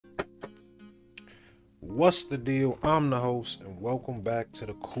What's the deal? I'm the host, and welcome back to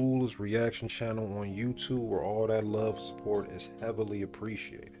the coolest reaction channel on YouTube, where all that love and support is heavily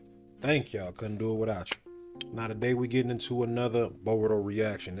appreciated. Thank y'all. Couldn't do it without you. Now today we're getting into another Boruto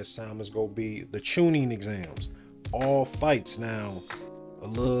reaction. This time it's gonna be the Chunin exams. All fights. Now, a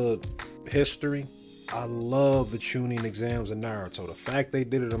little history. I love the Chunin exams in Naruto. The fact they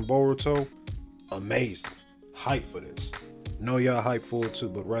did it in Boruto, amazing. Hype for this. Know y'all hype for it too,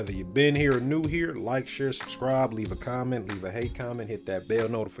 but whether you've been here or new here, like, share, subscribe, leave a comment, leave a hate comment, hit that bell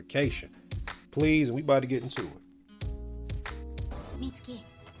notification, please, and we about to get into it.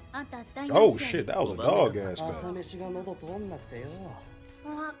 Oh shit, that was a dog ass guy.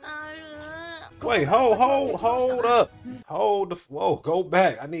 Wait, hold up. Whoa, go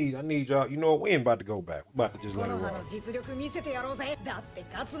back. I need y'all. You know what? We ain't about to go back. We're about to just let it rock.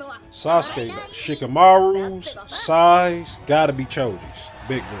 Sasuke, Shikamaru's size gotta be Choji's.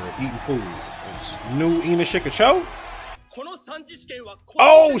 Big girl eating food. It's new Ina Shikacho.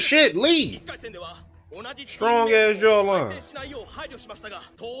 Oh shit, Lee. Strong ass jawline.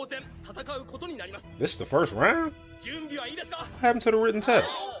 This is the first round? What happened to the written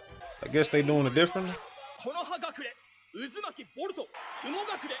test? I guess they doing it differently.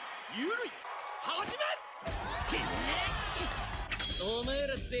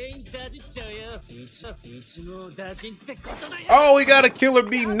 Oh, he got a killer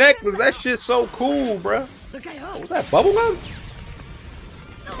bee necklace. That shit's so cool, bruh. Oh, was that bubblegum?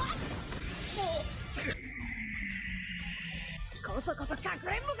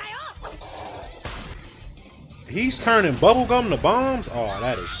 He's turning bubblegum to bombs? Oh,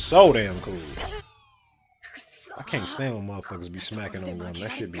 that is so damn cool. I can't stand when motherfuckers be smacking on gum.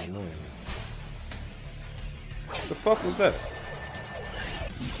 That shit be annoying. What the fuck was that?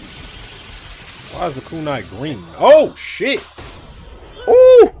 Why is the kunai green? Oh, shit!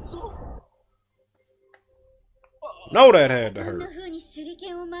 Ooh! No, that had to hurt.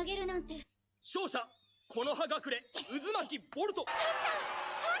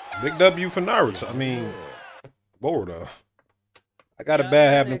 Big W for Naruto. I mean, Boruto. I got a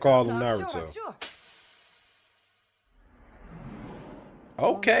bad habit to call him Naruto.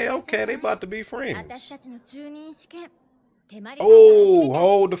 Okay, they about to be friends. Oh,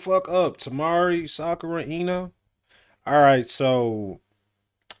 hold the fuck up. Tamari, Sakura, Ino. Alright, so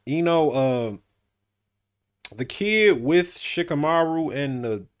Ino, the kid with Shikamaru and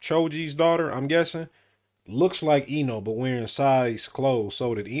the Choji's daughter, I'm guessing, looks like Ino, but wearing Sai's clothes.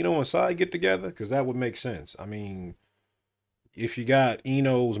 So did Ino and Sai get together? Because that would make sense. I mean, if you got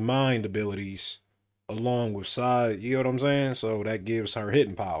Ino's mind abilities along with Sai, you know what I'm saying? So that gives her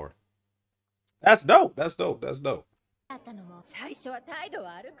hitting power. That's dope. That's dope. That's dope.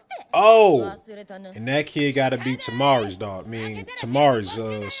 Oh, and that kid got to be Tamari's dog. I mean, Tamari's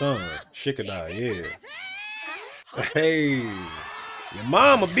son, Shikadai, yeah. Hey, your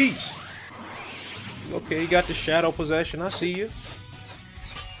mom a beast. Okay, you got the shadow possession. I see you.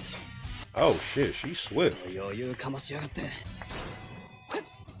 Oh shit, she's swift.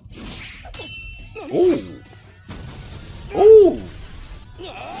 Ooh. Ooh.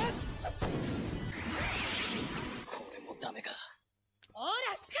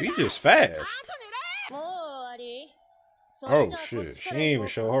 She just fast. Oh shit, she ain't even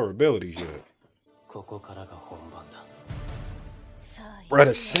show her abilities yet. Bruh,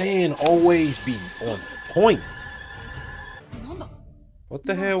 the sand always be on point. What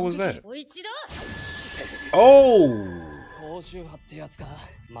the hell was that? Oh!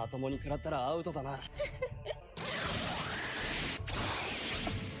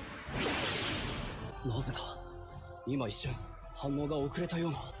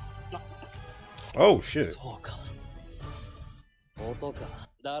 Oh shit.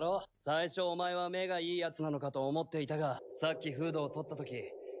 だろ、最初お前は目がいいやつなのかと思っていたが、さっきフードを取った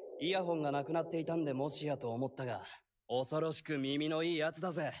時、イヤホンがなくなっていたんでもしやと思ったが、恐ろしく耳のいいやつ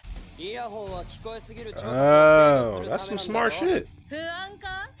だぜ。イヤホンは聞こえすぎる。Oh, that's some smart shit.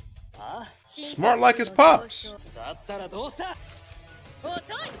 Smart like his pops. だったらどうした？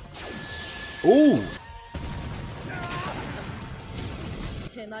 Ooh.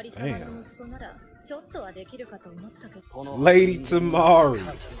 Damn. Lady Tamari.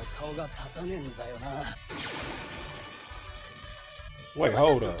 Wait,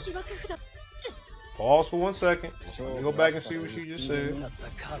 hold up. Pause for 1 second. Let me go back and see what she just said.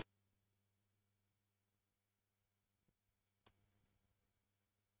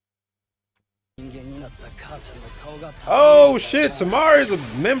 Oh shit, Tamari's a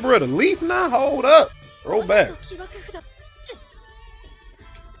member of the Leaf now? Hold up. Roll back.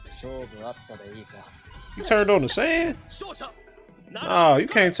 You turned on the sand? Nah, you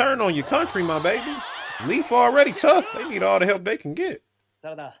can't turn on your country, my baby. Leaf already tough. They need all the help they can get. サ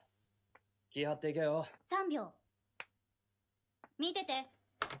ラダ、気張っていけよ。3秒。見てて。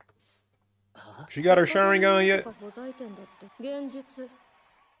 She got her Sharingan yet? 現実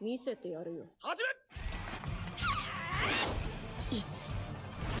見せてやるよ。始め。1、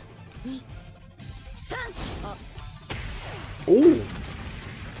2、3。 Ooh.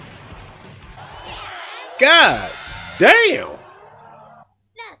 God damn.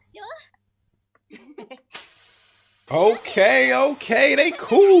 楽勝。 Okay, they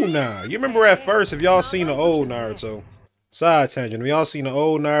cool now. You remember at first, if y'all seen the old Naruto, side tangent, if y'all seen the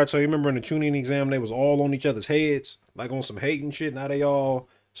old Naruto, you remember in the Chunin exam, they was all on each other's heads, like on some hating shit. Now they all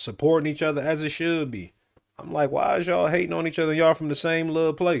supporting each other as it should be. I'm like, why is y'all hating on each other? Y'all from the same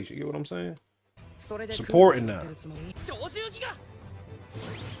little place. You get what I'm saying? Supporting now.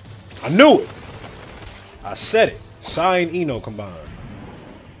 I knew it. I said it. Sai and Ino combined.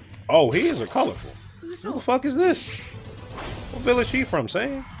 Oh, his are colorful. Who the fuck is this? What village she from,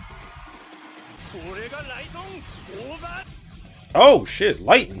 Sam? Oh shit,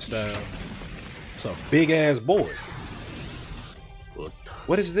 lightning style. It's a big ass boy.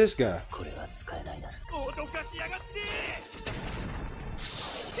 What is this guy?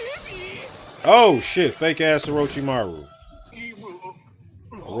 Oh shit, fake ass Orochimaru.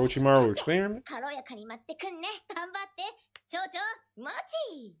 Orochimaru experiment? 軽やかに待ってくんね。頑張って。町長、マ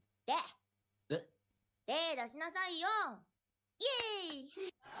チで。手出しなさいよ。イエー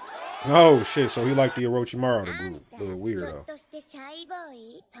イ。 Oh shit, so he like the Orochimaru group. Little weirdo. ちょっとしてシャイボー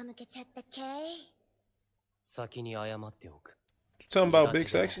イ。寒けちゃったけ。先に謝っておく。 Talking about Big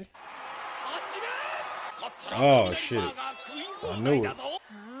Sexy? Oh shit. I knew it.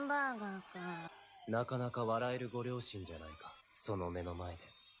 ハンバーガーか。なかなか笑えるご両親じゃないか。その目の前で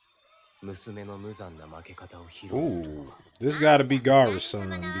娘の無残な負け方を披露する。 Ooh, this gotta be Gaara's son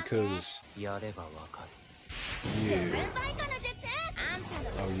because やればわかる。 yeah.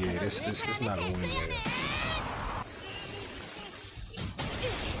 Oh yeah, this not a win there.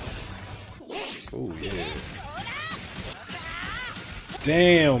 Oh yeah.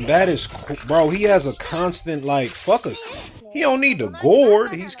 Damn, that is bro. He has a constant like fuck us. He don't need the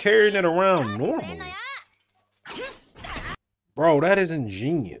gourd. He's carrying it around normally. Bro, that is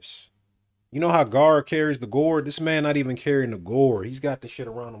ingenious. You know how Gaara carries the gourd? This man not even carrying the gourd. He's got the shit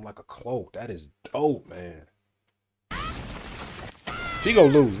around him like a cloak. That is dope, man. She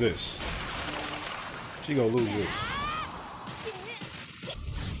gonna lose this. She gonna lose this.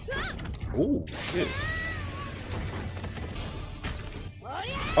 Ooh, shit.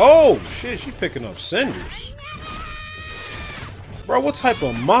 Oh, shit, she picking up cinders. Bro, what type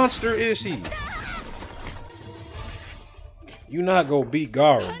of monster is he? You not gonna beat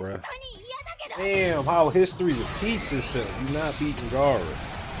Gaara, bro. Damn, how history repeats itself. You not beating Gaara.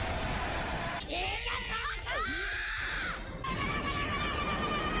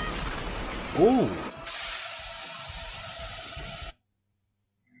 Ooh.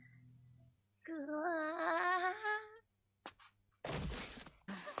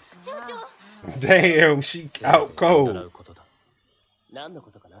 Damn, she out cold. 何の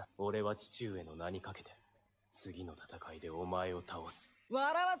ことかな。俺は父上の名にかけて次の戦いでお前を倒す。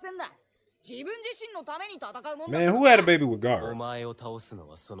笑わせんな。自分自身のために戦うもんだ。 Man, who had a baby with Gaara? お前を倒すの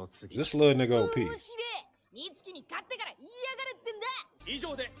はその次。 This little nigga OP. 美月に勝ってから言いやがれってんだ。以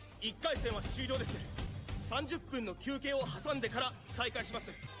上で1回戦は終了です。30分の休憩を挟んでから再開しま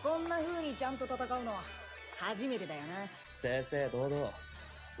す。こんな風にちゃんと戦うのは初めてだよな。正々堂々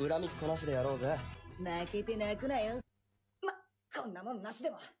恨みっこなしでやろうぜ。負けて泣くなよ。こんなもんなしで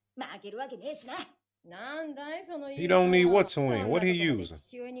も負けるわけねえしな。なんだいその。 He don't need what to win. What he using?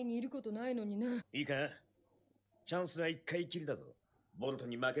 父親に似ることないのにな。いいか、チャンスは1回きりだぞ。ボルト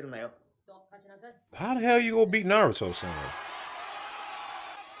に負けるなよ。 How the hell you gonna beat Naruto, son?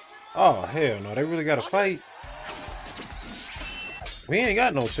 Oh hell no, they really gotta fight. We ain't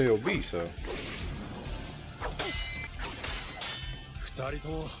got no tail B, so. 2人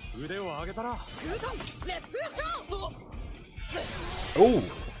とも腕を上げたら。Ooh.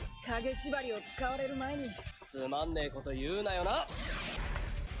 影縛りを使われる前につまんねえこと言うなよな。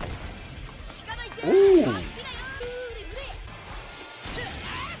 Ooh.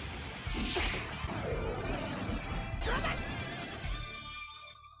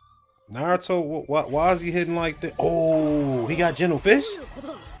 Naruto, why is he hitting like that? Oh, he got gentle fist?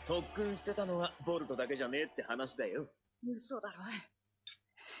 特訓してたのはボルトだけじゃねえって話だよ。嘘だろ。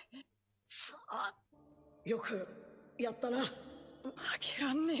さあ、よくやったな。負け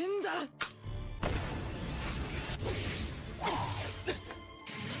らんねえんだ。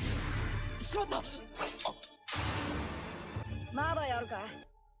しまった。まだやるか。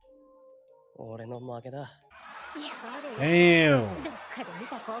俺の負けだ。Damn. どっかで見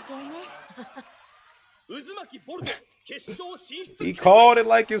た光景ね。渦巻きボルト決勝進出。 He called it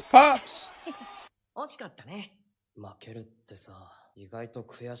like his pops. 惜しかったね。負けるってさ、意外と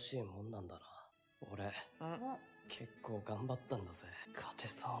悔しいもんなんだな。俺、結構頑張ったんだぜ。勝て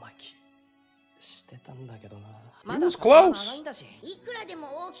そうな気してたんだけどな。ま He だ was 先は close. 長いんだし。いくらで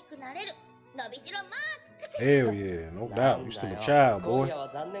も大きくなれる。伸びしろマックス。 Hell yeah, no doubt. You're still a child, 今 boy. 夜は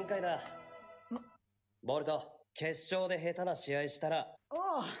残念会だ。ボルト、決勝で下手な試合したら、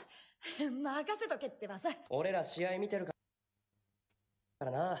おう、任せとけってばさ。俺ら試合見てるか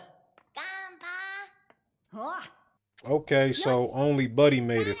らな。ガンパおう、 Okay, so only Buddy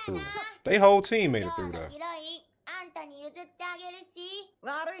made it through. They whole team made ー。 it 今 through 日の that. ヒロイン、あんたに譲ってあげるし。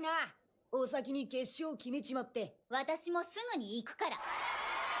悪いな。お先に決勝決めちまって。私もすぐに行くから。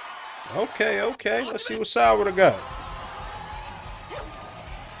Okay, okay. Let's see what Sour got.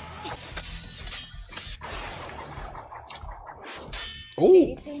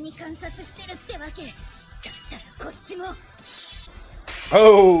 Ooh. 冷静に観察してるってわけ。だったらこっちも。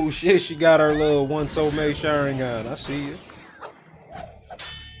 Oh shit, she got her little one-toe Mei Sharingan. I see you.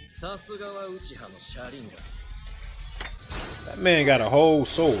 さすがは内派のシャリンガ。 That man got a whole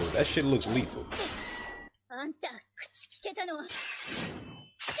sword. That shit looks lethal. あんた、口聞けたの。あぶね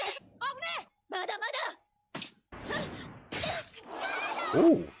え、まだまだ。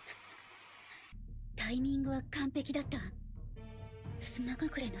 Ooh. タイミングは完璧だった。砂隠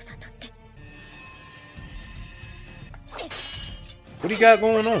れの里って。 What he got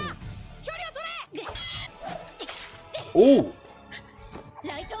going on? Ooh.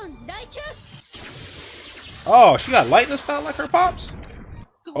 ライトオン、ライキュー。 Oh, she got lightning style like her pops?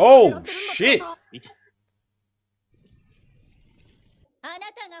 Oh shit. あ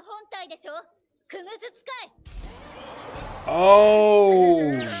なたが本体でしょ。くぐず使い。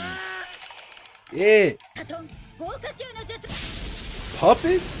 Oh. Yeah. カトン、豪華級の術。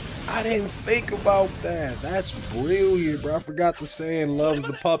 Puppets? I didn't think about that. That's brilliant, bro. I forgot the saying loves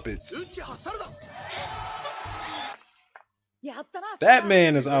the puppets. 内派サルだ。やったな。 That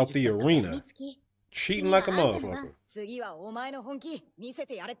man is out the arena, 見つき。 cheating like a motherfucker. 次はお前の本気見せ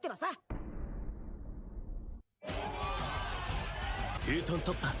てやれってばさ。フートン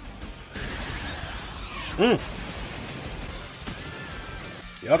突破。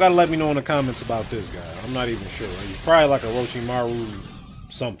 Y'all gotta let me know in the comments about this guy. I'm not even sure. He's probably like a Orochimaru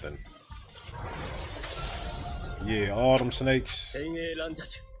something. Yeah, all them snakes. 天影ランジャ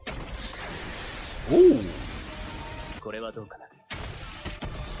シ Ooh. ュ。これはどうかな。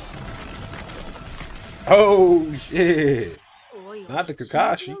 Oh shit. おいおい、 Not the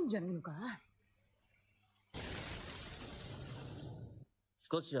Kakashi. 死んじゃうんじゃねえのか。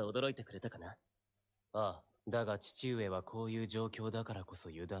少しは驚いてくれたかな。ああ、だが父上はこういう状況だからこそ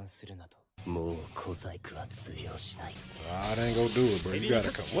油断するなと。もう小細工は通用しない。 Ah, that ain't gonna do it, bro. You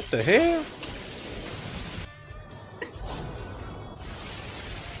gotta come. What the hell?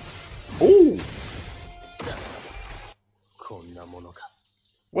 Ooh. こんなものか。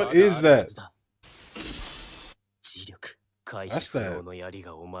 What is that? 磁力、回 That's 避 that. 不能の槍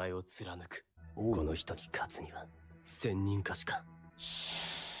がお前を貫く。 Ooh. この人に勝つには1000人かしか。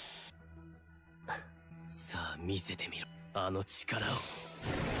さあ見せてみろ、あの力を。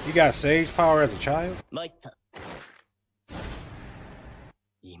 He got sage power as a child? 参った。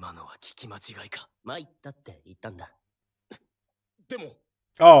今のは聞き間違いか。参ったって言ったんだ。でも、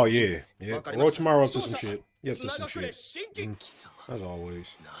 Oh yeah. Yeah. わかりました Orochimaru up to some shit. He up 砂 to some 隠れ shit. 新規。 Mm, 貴様 as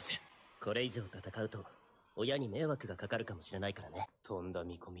always. なぜこれ以上戦うと親に迷惑がかかるかもしれないからね。とんだ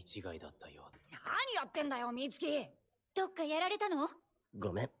見込み違いだったよ。何やってんだよ、美月。どっかやられたの？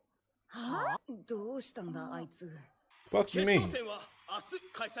ごめん。はあ、どうしたんだ、あいつ。 Fuck you 決 mean? 勝戦は明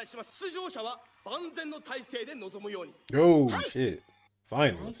日開催します。出場者は万全の体制で臨むように。 Oh shit.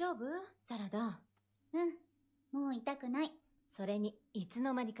 大 Finally. 丈夫？サラダ。うん、もう痛くない。それに、いつ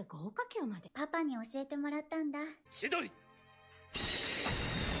の間にか豪華級まで。パパに教えてもらったんだ。千鳥。す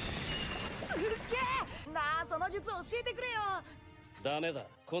っげえなあ、その術教えてくれよ。ダメだ。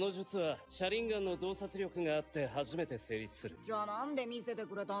この術はシャリンガンの洞察力があって初めて成立する。じゃあなんで見せて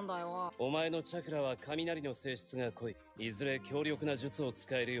くれたんだよ。お前のチャクラは雷の性質が濃い。いずれ強力な術を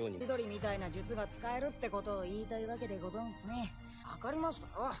使えるように。千鳥みたいな術が使えるってことを言いたいわけでござんすね。わかりました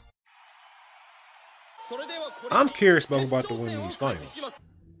よ。それではこれ I'm curious about who about to win these 決勝戦を開 finals. 始します。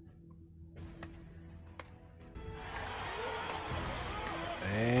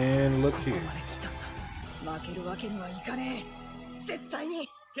 And look ここ here. まで来たんだ。負けるわけにはいかねえ。絶対に。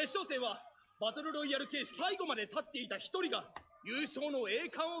決勝戦はバトルロイヤル形式。最後まで立っていた一人が優勝の栄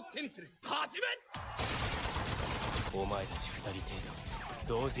冠を手にする。始め。お前たち2人程度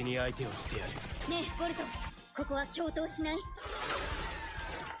同時に相手をしてやる。ねえボルト、ここは共闘しない？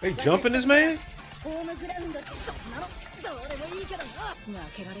 They jumping this man? ホームグラウンド、そんなのどうでもいいけどな。負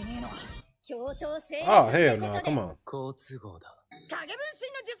けられねえのは共闘成立 Oh hell no! Come on. 好都合だ。影分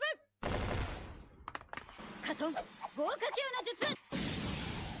身の術。カトン豪華級の術。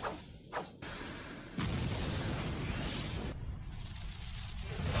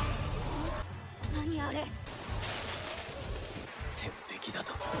何あれ。鉄壁だ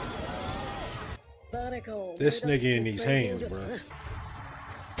と。 This nigga in these hands, bro.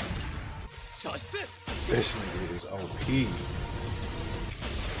 射出。 This nigga is OP.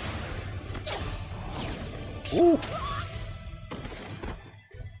 Ooh.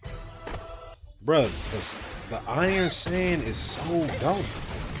 Bruh, the Iron Sand is so dope.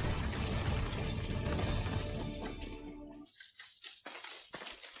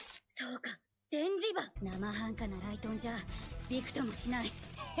 そうか、電磁場。生半可なライトンじゃびくともしない。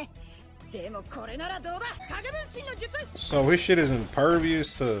でもこれならどうだ。影分身の術。 So his shit is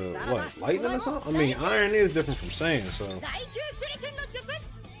impervious to what, lightning or something? I mean, iron is different from sand, so. 大級手裏剣の術。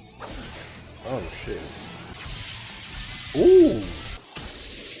 Oh shit. Ooh.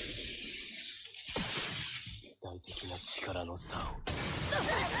 大的な力の差を。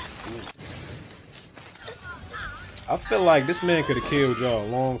 I feel like this man could have killed y'all a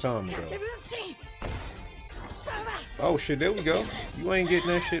long time ago. 影分身。さあだ。 Oh shit, there we go. You ain't getting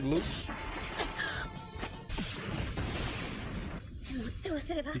that shit loose. どう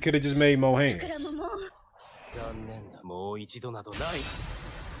すれば。 You could have just made more hands. 桜ももう。残念だ。もう一度などない。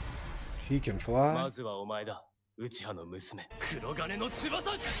 He can ま fly. ずはお前だ。内派の娘。黒金の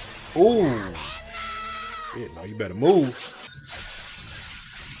翼。 Ooh. Yeah, no, you better move.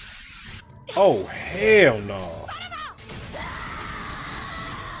 Oh hell no.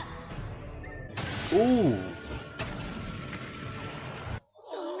 Ooh.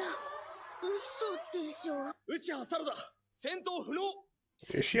 そんな嘘でしょ。内派サラダ。戦闘不能。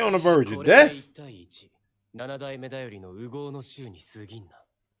 Is she on the verge こ of れが death? 1対1。7代目頼りの右往の衆に過ぎんな。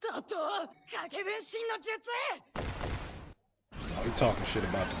だと影分身の術。 Oh, he talking shit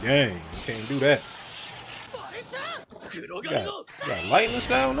about the game. You can't do that. 黒 You 金 got, の you got lightning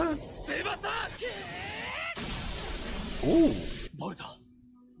style now? 翼。 Ooh. ボルト。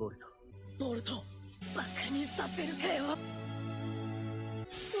ボルト。ボルト、バカにさせるかよ。俺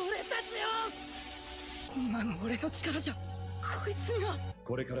たちを。今の俺の力じゃこいつが。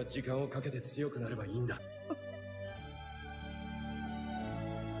これから時間をかけて強くなればいいんだ。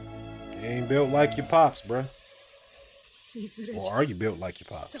 You ain't built like your pops, bruh. いずれ Or じゃ are you built like your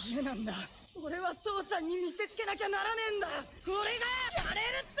ダ pops? メなんだ。俺は父ちゃんに見せつけなきゃならねえんだ。俺がやれ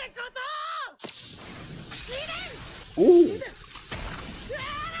るってこと。試練。 Ooh.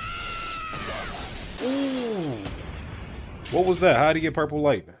 Ooh. What was that? How'd he get purple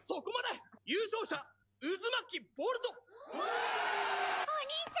lightning? そこまで。優勝者渦巻きボルト。お兄ち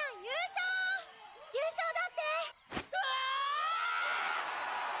ゃん優勝。優勝だっ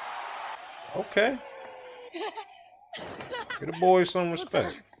て。 Okay. Get the boys some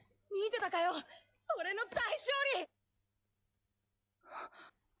respect. 見てたかよ。俺の大勝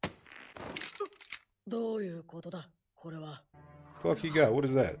利。どういうことだこれは。 Fuck he got? What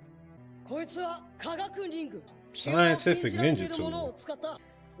is that? こいつは科学リング。 Scientific ninja ものを tool. 使った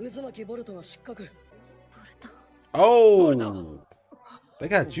渦巻きボルトは失格。 Oh. They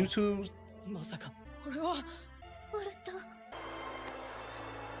got YouTubes? まさか俺は。ボルト。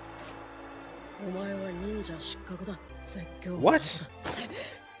お前は忍者失格だ。絶叫。 What?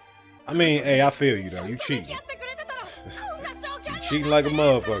 I mean, hey, I feel you though. You cheating. やってくれてたらこんな状況 You に。 cheating like a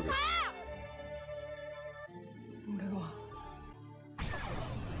motherfucker. 俺は。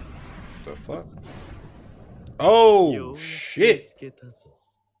 The fuck? Oh shit.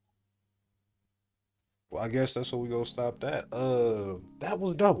 Well, I guess that's where we gonna stop that. That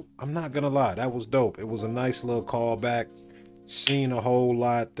was dope. I'm not gonna lie, that was dope. It was a nice little callback. Seen a whole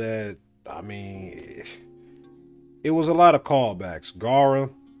lot that, I mean, it was a lot of callbacks. Gara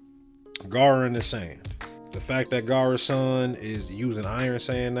in the sand. The fact that Gara's son is using iron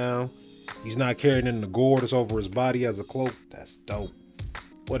sand now. He's not carrying in the gourd that's over his body as a cloak. That's dope.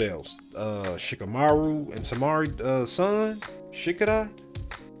 What else? Shikamaru and Samari's son, Shikara.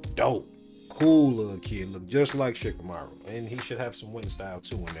 Dope. Cool little kid. Look just like Shikamaru. And he should have some wind style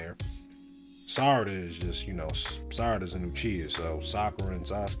too in there. Sarada is just, you know, Sarada's a new Uchiha. So Sakura and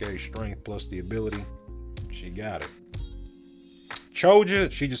Sasuke's strength plus the ability, she got it. Choja,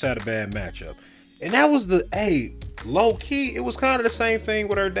 she just had a bad matchup. And that was the, hey, low key, it was kind of the same thing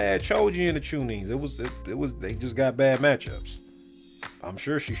with her dad, Choji and the Chunins. It was, they just got bad matchups. I'm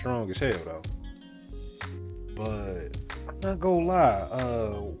sure she's strong as hell though. But I'm not gonna lie.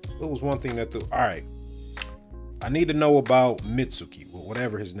 It was one thing that all right. I need to know about Mitsuki,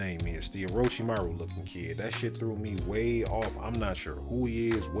 whatever his name is, the Orochimaru looking kid. That shit threw me way off. I'm not sure who he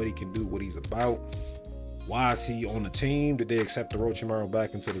is, what he can do, what he's about. Why is he on the team? Did they accept Orochimaru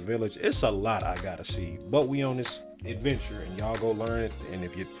back into the village? It's a lot I gotta see. But we on this adventure and y'all go learn it. And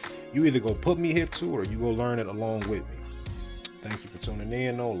if you either go put me here to or you go learn it along with me. Thank you for tuning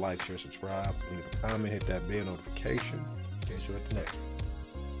in. Like, share, subscribe, leave a comment, hit that bell notification. Catch you at the next one.